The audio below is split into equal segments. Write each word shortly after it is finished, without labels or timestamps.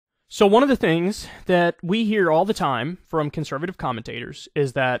So one of the things that we hear all the time from conservative commentators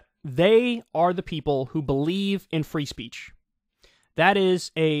is that they are the people who believe in free speech. That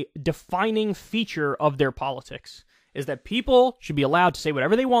is a defining feature of their politics, is that people should be allowed to say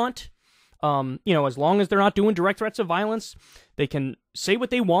whatever they want. As long as they're not doing direct threats of violence, they can say what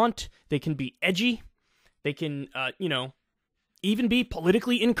they want. They can be edgy. They can, even be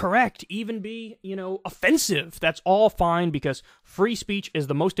politically incorrect, even be, offensive. That's all fine because free speech is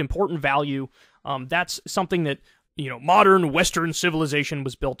the most important value. That's something that, modern Western civilization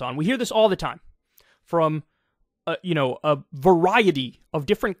was built on. We hear this all the time from, a variety of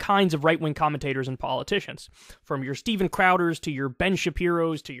different kinds of right-wing commentators and politicians, from your Steven Crowders to your Ben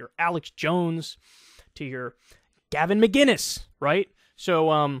Shapiro's to your Alex Jones to your Gavin McInnes, right?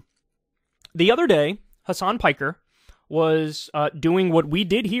 So the other day, Hasan Piker was doing what we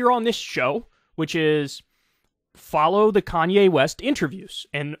did here on this show, which is follow the Kanye West interviews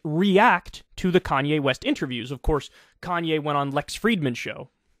and react to the Kanye West interviews. Of course, Kanye went on Lex Fridman's show.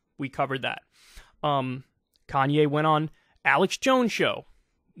 We covered that. Kanye went on Alex Jones' show.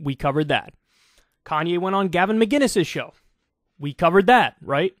 We covered that. Kanye went on Gavin McInnes' show. We covered that,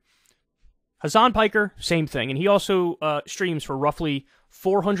 right? Hasan Piker, same thing. And he also streams for roughly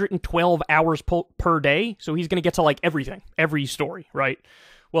 412 hours per day. So he's going to get to like everything, every story, right?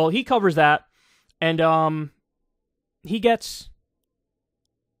 Well, he covers that. And he gets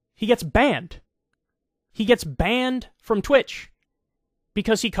banned. He gets banned from Twitch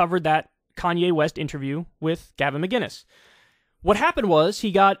because he covered that Kanye West interview with Gavin McInnes. What happened was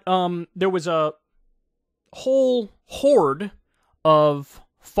he got, there was a whole horde of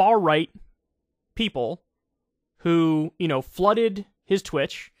far-right people who, flooded his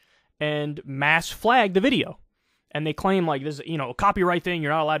Twitch and mass flagged the video. And they claim like this, a copyright thing,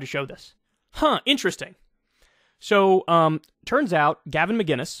 you're not allowed to show this. Interesting. So, turns out Gavin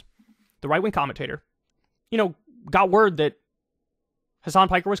McInnes, the right-wing commentator, got word that Hasan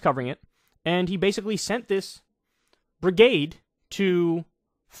Piker was covering it, and he basically sent this brigade to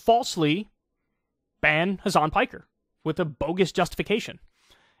falsely ban Hasan Piker with a bogus justification.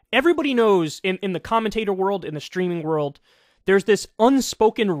 Everybody knows in the commentator world, in the streaming world, there's this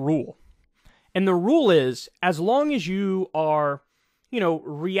unspoken rule. And the rule is, as long as you are,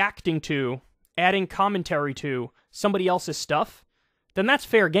 reacting to, adding commentary to somebody else's stuff, then that's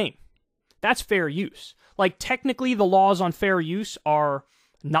fair game. That's fair use. Like, technically, the laws on fair use are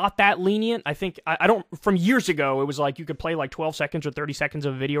not that lenient. I think, I don't, from years ago, it was like you could play like 12 seconds or 30 seconds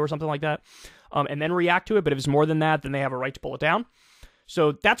of a video or something like that, and then react to it. But if it's more than that, then they have a right to pull it down.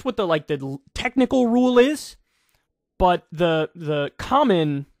 So that's what the technical rule is. But the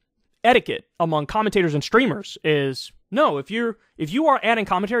common etiquette among commentators and streamers is, no, if you are adding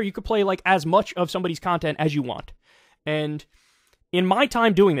commentary, you could play like as much of somebody's content as you want. And in my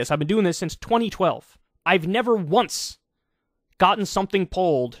time doing this, I've been doing this since 2012. I've never once gotten something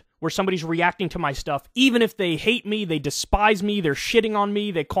pulled where somebody's reacting to my stuff, even if they hate me, they despise me, they're shitting on me,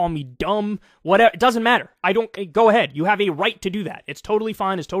 they call me dumb, whatever. It doesn't matter. Go ahead. You have a right to do that. It's totally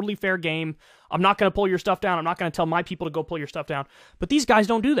fine. It's totally fair game. I'm not going to pull your stuff down. I'm not going to tell my people to go pull your stuff down. But these guys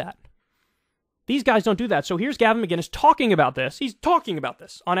don't do that. These guys don't do that. So here's Gavin McInnes talking about this. He's talking about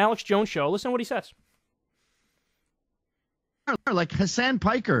this on Alex Jones' show. Listen to what he says. Like Hasan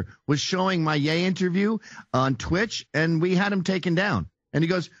Piker was showing my Ye interview on Twitch, and we had him taken down. And he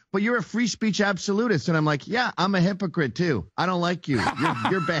goes, "But you're a free speech absolutist." And I'm like, "Yeah, I'm a hypocrite too. I don't like you.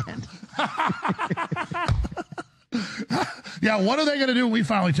 You're banned." Yeah, what are they going to do when we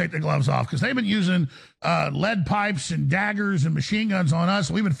finally take the gloves off? Because they've been using lead pipes and daggers and machine guns on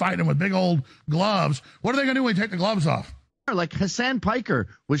us. We've been fighting them with big old gloves. What are they going to do when we take the gloves off? Like Hasan Piker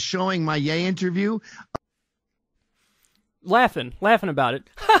was showing my Ye interview. Laughing about it.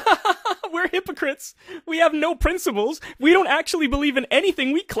 We're hypocrites. We have no principles. We don't actually believe in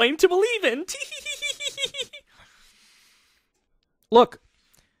anything we claim to believe in. Look,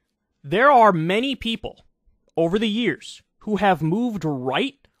 there are many people over the years who have moved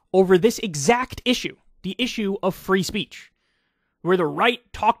right over this exact issue, the issue of free speech, where the right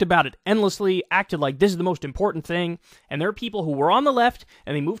talked about it endlessly, acted like this is the most important thing, and there are people who were on the left,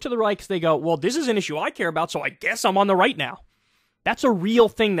 and they moved to the right because they go, well, this is an issue I care about, so I guess I'm on the right now. That's a real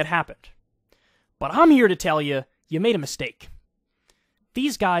thing that happened. But I'm here to tell you, you made a mistake.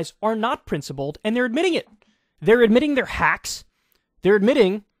 These guys are not principled, and they're admitting it. They're admitting they're hacks. They're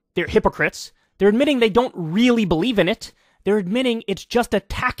admitting they're hypocrites. They're admitting they don't really believe in it. They're admitting it's just a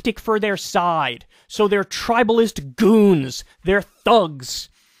tactic for their side. So they're tribalist goons. They're thugs.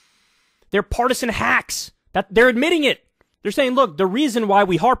 They're partisan hacks. They're admitting it. They're saying, look, the reason why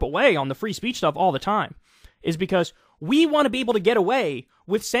we harp away on the free speech stuff all the time is because we want to be able to get away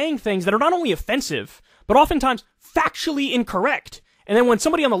with saying things that are not only offensive, but oftentimes factually incorrect. And then when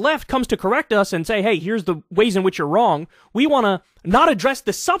somebody on the left comes to correct us and say, hey, here's the ways in which you're wrong, we want to not address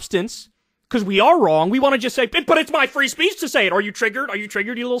the substance because we are wrong. We want to just say, but it's my free speech to say it. Are you triggered? Are you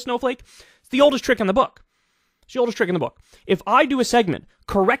triggered, you little snowflake? It's the oldest trick in the book. It's the oldest trick in the book. If I do a segment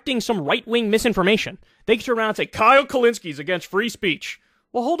correcting some right-wing misinformation, they can turn around and say, Kyle Kulinski's against free speech.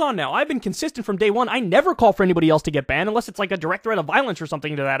 Well, hold on now. I've been consistent from day one. I never call for anybody else to get banned unless it's like a direct threat of violence or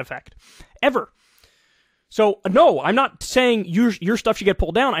something to that effect. Ever. So, no, I'm not saying your stuff should get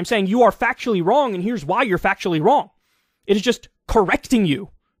pulled down. I'm saying you are factually wrong, and here's why you're factually wrong. It is just correcting you.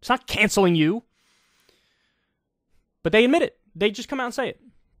 It's not canceling you. But they admit it. They just come out and say it.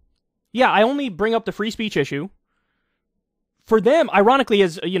 Yeah, I only bring up the free speech issue. For them, ironically,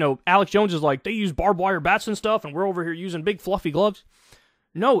 as, Alex Jones is like, they use barbed wire bats and stuff, and we're over here using big fluffy gloves.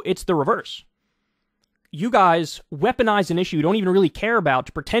 No, it's the reverse. You guys weaponize an issue you don't even really care about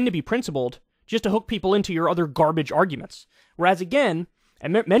to pretend to be principled just to hook people into your other garbage arguments. Whereas again,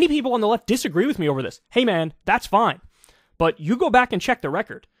 and many people on the left disagree with me over this. Hey man, that's fine. But you go back and check the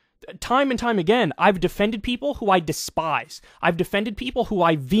record. Time and time again, I've defended people who I despise. I've defended people who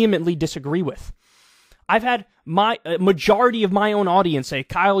I vehemently disagree with. I've had my majority of my own audience say,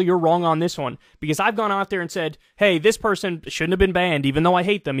 Kyle, you're wrong on this one. Because I've gone out there and said, hey, this person shouldn't have been banned, even though I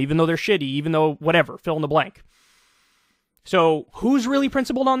hate them, even though they're shitty, even though whatever, fill in the blank. So who's really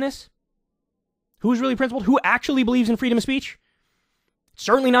principled on this? Who's really principled? Who actually believes in freedom of speech?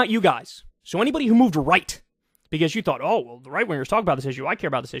 Certainly not you guys. So anybody who moved right, because you thought, oh, well, the right-wingers talk about this issue, I care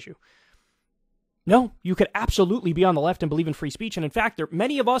about this issue. No, you could absolutely be on the left and believe in free speech, and in fact,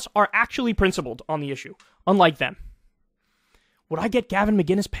 many of us are actually principled on the issue, unlike them. Would I get Gavin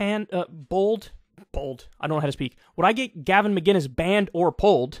McInnes pulled? I don't know how to speak. Would I get Gavin McInnes banned or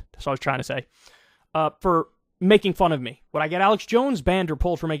pulled, that's what I was trying to say, for making fun of me? Would I get Alex Jones banned or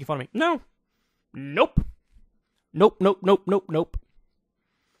pulled for making fun of me? No. Nope. Nope.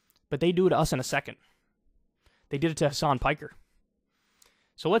 But they do it to us in a second. They did it to Hasan Piker.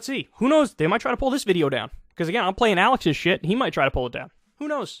 So let's see. Who knows? They might try to pull this video down. Because again, I'm playing Alex's shit. He might try to pull it down. Who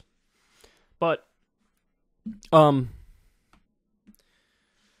knows? But, the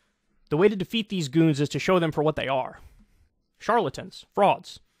way to defeat these goons is to show them for what they are. Charlatans.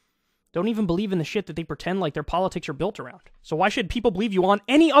 Frauds. Don't even believe in the shit that they pretend like their politics are built around. So why should people believe you on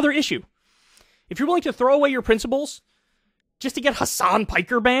any other issue? If you're willing to throw away your principles just to get Hasan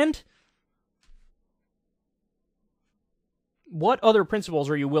Piker banned, what other principles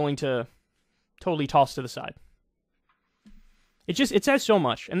are you willing to totally toss to the side? It says so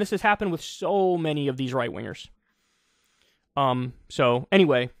much, and this has happened with so many of these right-wingers. So,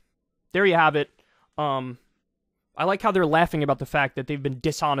 anyway, there you have it. I like how they're laughing about the fact that they've been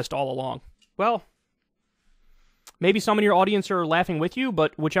dishonest all along. Well, maybe some in your audience are laughing with you,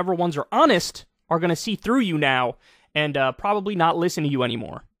 but whichever ones are honest are going to see through you now and probably not listen to you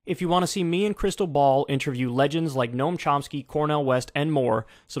anymore. If you want to see me and Crystal Ball interview legends like Noam Chomsky, Cornel West, and more,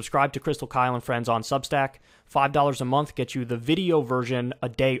 subscribe to Crystal Kyle and Friends on Substack. $5 a month gets you the video version a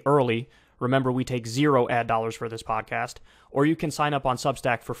day early. Remember, we take 0 ad dollars for this podcast. Or you can sign up on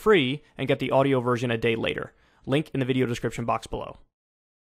Substack for free and get the audio version a day later. Link in the video description box below.